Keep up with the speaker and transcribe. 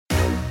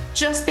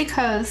Just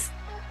because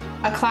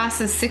a class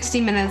is 60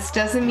 minutes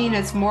doesn't mean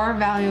it's more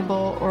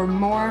valuable or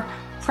more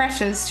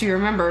precious to your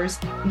members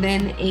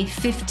than a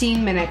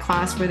 15-minute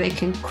class where they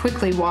can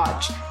quickly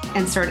watch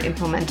and start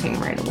implementing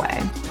right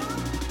away.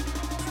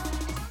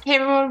 Hey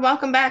everyone,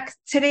 welcome back.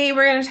 Today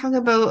we're going to talk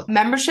about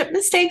membership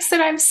mistakes that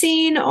I've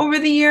seen over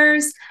the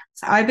years.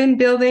 So I've been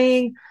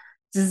building,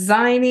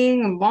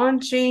 designing,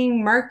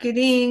 launching,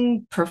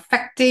 marketing,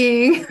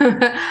 perfecting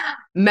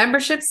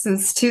memberships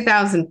since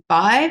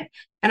 2005,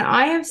 and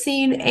I have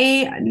seen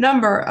a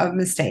number of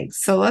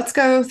mistakes. So let's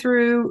go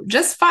through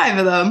just 5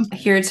 of them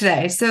here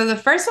today. So the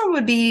first one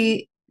would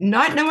be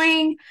not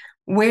knowing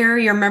where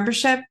your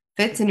membership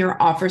fits in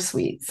your offer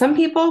suite. Some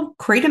people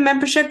create a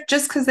membership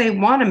just because they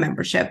want a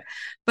membership,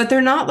 but they're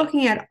not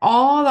looking at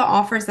all the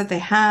offers that they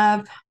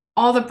have,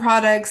 all the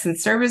products and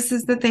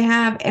services that they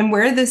have, and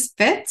where this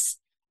fits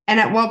and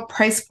at what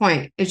price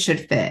point it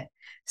should fit.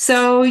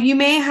 So you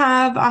may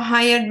have a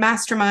high-end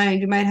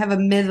mastermind, you might have a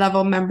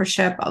mid-level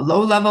membership, a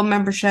low-level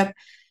membership,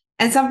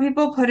 and some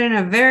people put in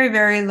a very,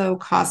 very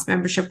low-cost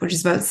membership, which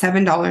is about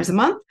 $7 a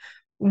month,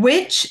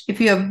 which, if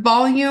you have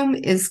volume,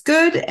 is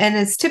good and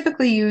is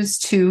typically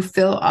used to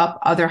fill up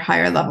other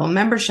higher-level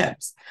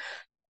memberships.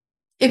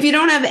 If you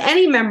don't have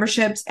any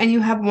memberships and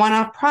you have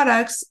one-off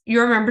products,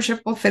 your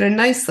membership will fit in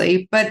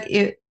nicely, but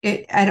it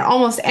at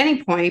almost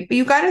any point, but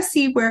you got to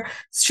see where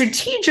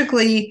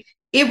strategically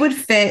it would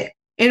fit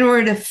in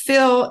order to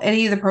fill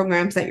any of the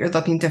programs that you're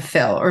looking to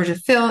fill or to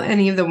fill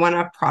any of the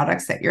one-off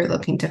products that you're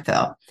looking to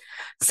fill.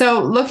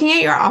 So looking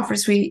at your offer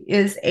suite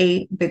is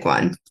a big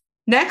one.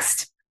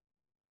 Next,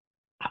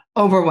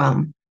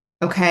 overwhelm.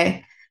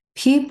 Okay.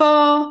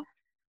 People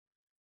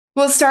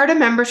will start a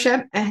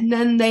membership and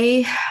then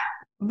they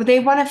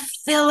want to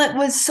fill it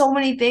with so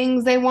many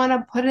things. They want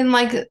to put in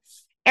like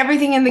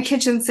everything in the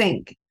kitchen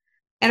sink.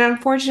 And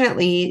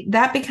unfortunately,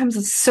 that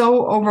becomes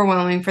so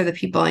overwhelming for the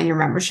people in your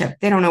membership.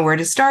 They don't know where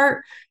to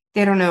start.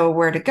 They don't know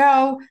where to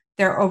go.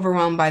 They're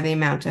overwhelmed by the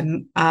amount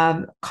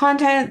of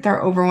content.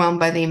 They're overwhelmed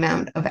by the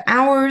amount of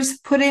hours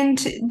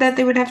that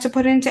they would have to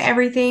put into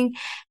everything.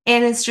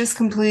 And it's just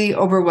completely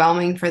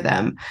overwhelming for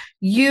them.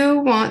 You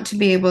want to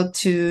be able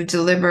to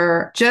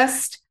deliver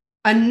just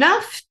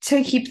enough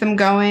to keep them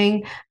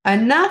going,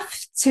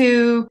 enough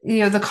to,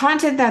 the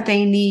content that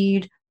they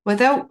need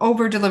without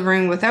over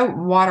delivering, without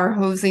water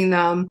hosing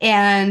them,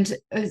 and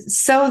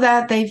so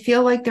that they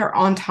feel like they're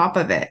on top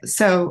of it.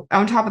 So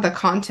on top of the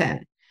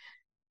content.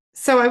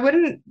 So I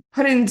wouldn't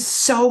put in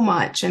so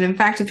much. And in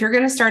fact, if you're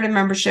going to start a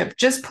membership,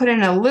 just put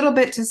in a little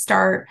bit to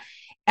start.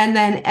 And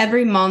then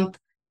every month,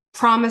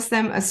 promise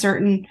them a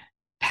certain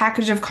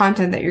package of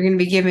content that you're going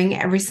to be giving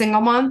every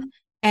single month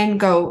and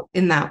go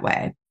in that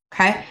way.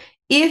 Okay.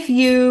 If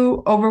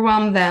you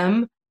overwhelm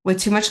them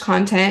with too much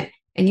content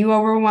and you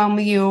overwhelm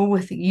you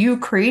with you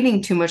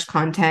creating too much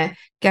content,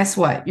 guess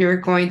what? You're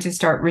going to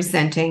start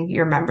resenting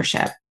your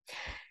membership.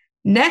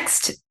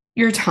 Next,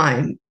 your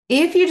time.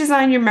 If you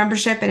design your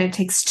membership and it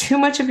takes too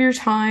much of your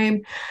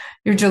time,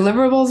 your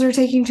deliverables are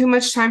taking too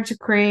much time to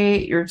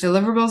create, your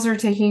deliverables are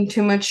taking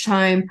too much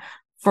time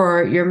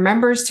for your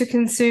members to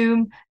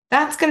consume,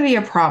 that's going to be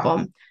a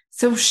problem.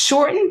 So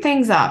shorten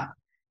things up.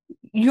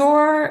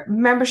 Your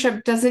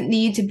membership doesn't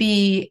need to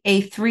be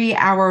a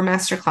 3-hour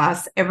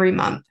masterclass every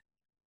month.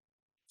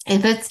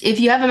 If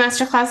you have a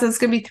masterclass that's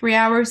going to be 3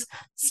 hours,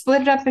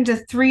 split it up into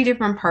 3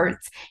 different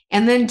parts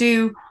and then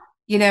do,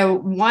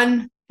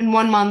 one in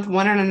 1 month,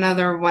 one in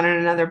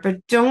another,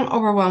 but don't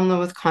overwhelm them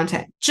with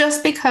content.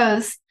 Just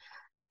because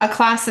a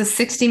class is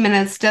 60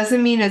 minutes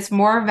doesn't mean it's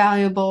more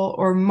valuable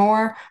or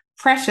more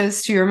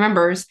precious to your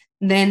members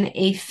than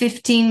a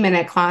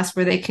 15-minute class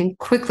where they can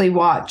quickly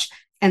watch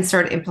and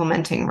start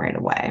implementing right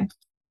away.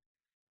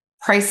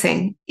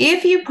 Pricing.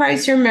 If you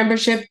price your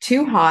membership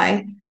too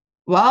high,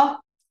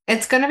 well,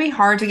 it's going to be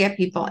hard to get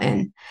people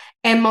in.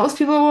 And most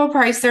people will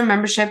price their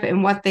membership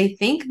in what they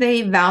think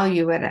they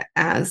value it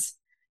as,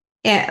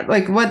 and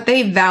like what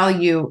they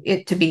value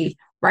it to be,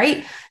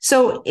 right?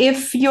 So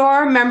if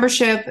your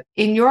membership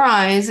in your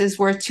eyes is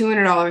worth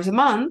 $200 a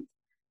month,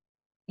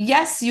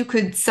 yes, you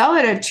could sell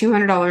it at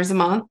 $200 a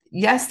month.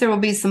 Yes, there will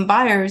be some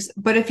buyers,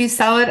 but if you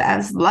sell it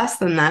as less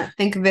than that,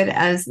 think of it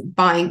as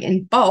buying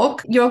in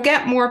bulk, you'll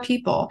get more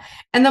people.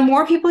 And the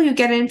more people you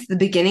get into the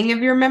beginning of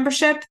your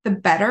membership, the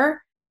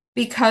better,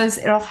 because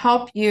it'll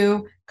help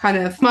you kind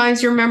of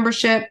optimize your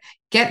membership,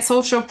 get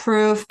social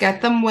proof,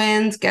 get them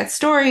wins, get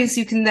stories.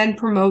 You can then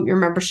promote your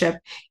membership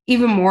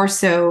even more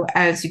so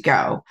as you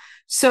go.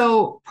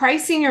 So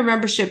pricing your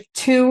membership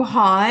too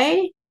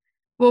high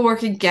will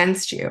work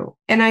against you.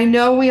 And I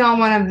know we all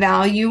want to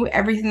value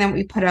everything that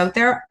we put out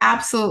there.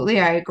 Absolutely,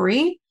 I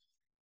agree.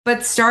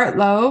 But start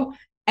low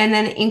and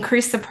then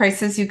increase the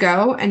price as you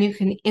go. And you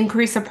can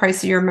increase the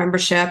price of your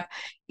membership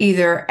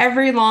either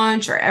every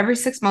launch or every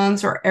 6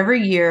 months or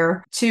every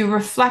year to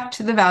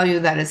reflect the value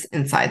that is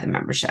inside the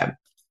membership.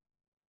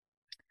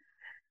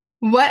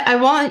 What I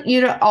want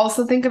you to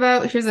also think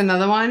about, here's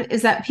another one,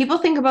 is that people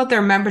think about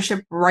their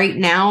membership right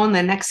now in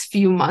the next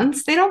few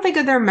months. They don't think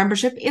of their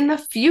membership in the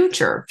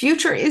future.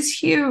 Future is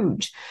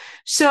huge.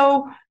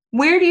 So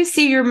where do you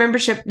see your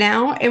membership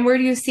now? And where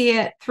do you see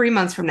it 3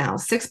 months from now,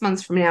 6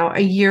 months from now, a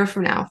year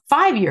from now,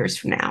 5 years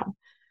from now?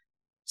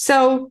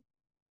 So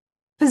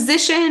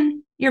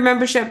position your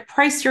membership,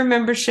 price your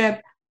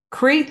membership,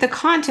 create the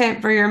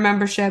content for your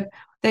membership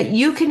that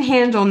you can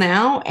handle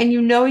now and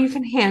you know you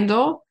can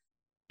handle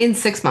in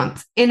 6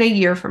 months, in a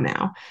year from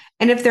now.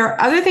 And if there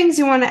are other things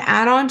you want to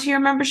add on to your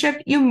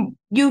membership, you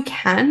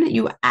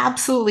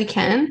absolutely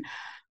can,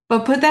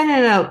 but put that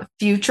in a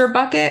future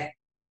bucket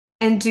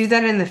and do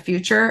that in the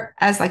future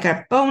as like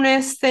a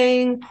bonus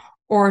thing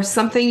or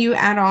something you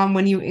add on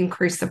when you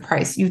increase the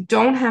price. You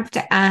don't have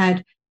to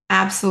add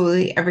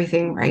absolutely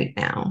everything right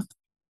now.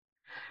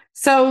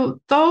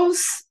 So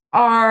those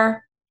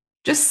are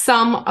just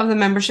some of the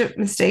membership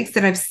mistakes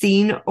that I've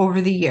seen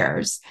over the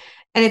years.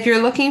 And if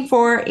you're looking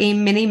for a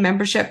mini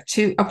membership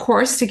a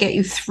course to get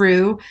you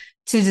through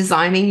to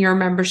designing your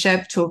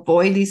membership, to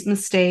avoid these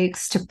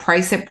mistakes, to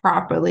price it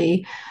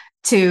properly,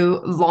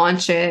 to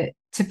launch it,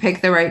 to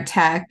pick the right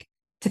tech,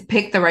 to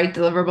pick the right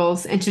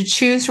deliverables, and to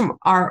choose from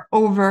our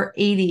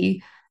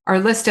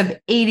list of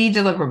 80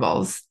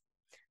 deliverables,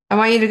 I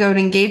want you to go to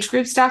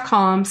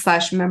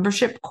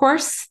engagegroups.com/membership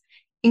course,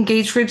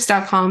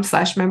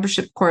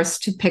 engagegroups.com/membership course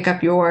to pick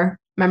up your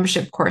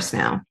membership course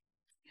now.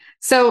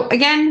 So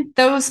again,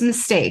 those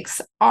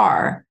mistakes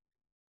are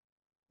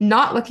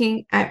not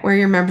looking at where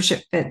your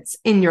membership fits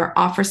in your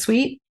offer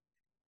suite,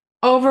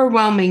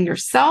 overwhelming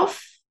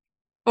yourself,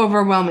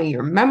 overwhelming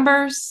your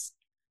members,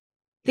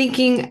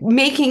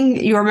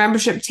 making your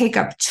membership take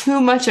up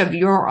too much of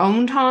your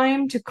own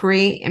time to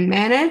create and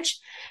manage,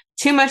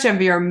 too much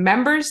of your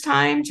members'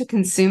 time to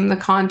consume the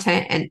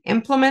content and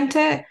implement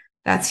it.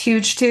 That's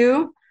huge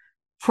too.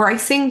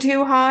 Pricing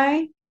too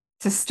high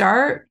to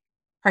start.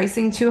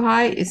 Pricing too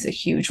high is a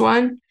huge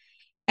one.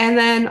 And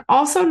then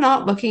also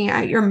not looking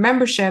at your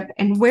membership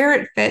and where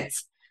it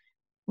fits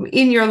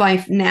in your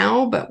life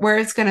now, but where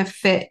it's going to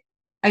fit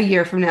a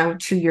year from now,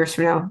 2 years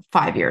from now,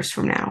 5 years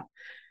from now.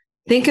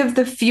 Think of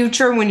the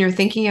future when you're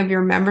thinking of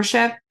your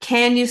membership.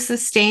 Can you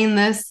sustain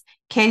this?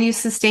 Can you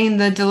sustain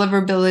the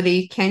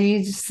deliverability? Can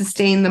you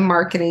sustain the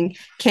marketing?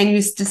 Can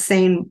you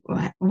sustain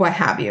what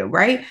have you,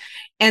 right?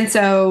 And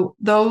so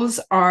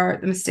those are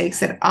the mistakes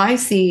that I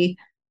see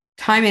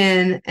time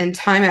in and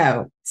time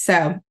out.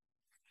 So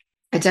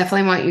I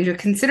definitely want you to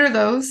consider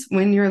those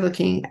when you're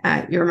looking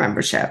at your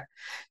membership.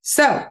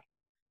 So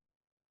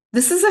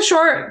this is a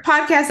short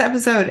podcast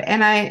episode,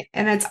 and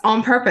it's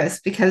on purpose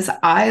because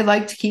I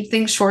like to keep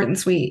things short and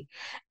sweet.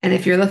 And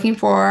if you're looking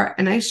for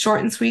a nice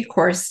short and sweet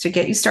course to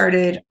get you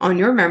started on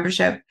your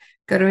membership,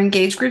 go to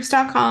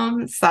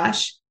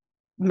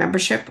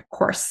engagegroups.com/membership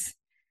course.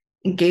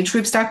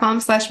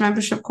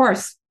 engagegroups.com/membership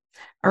course.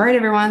 All right,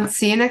 everyone.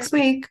 See you next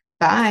week.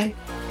 Bye.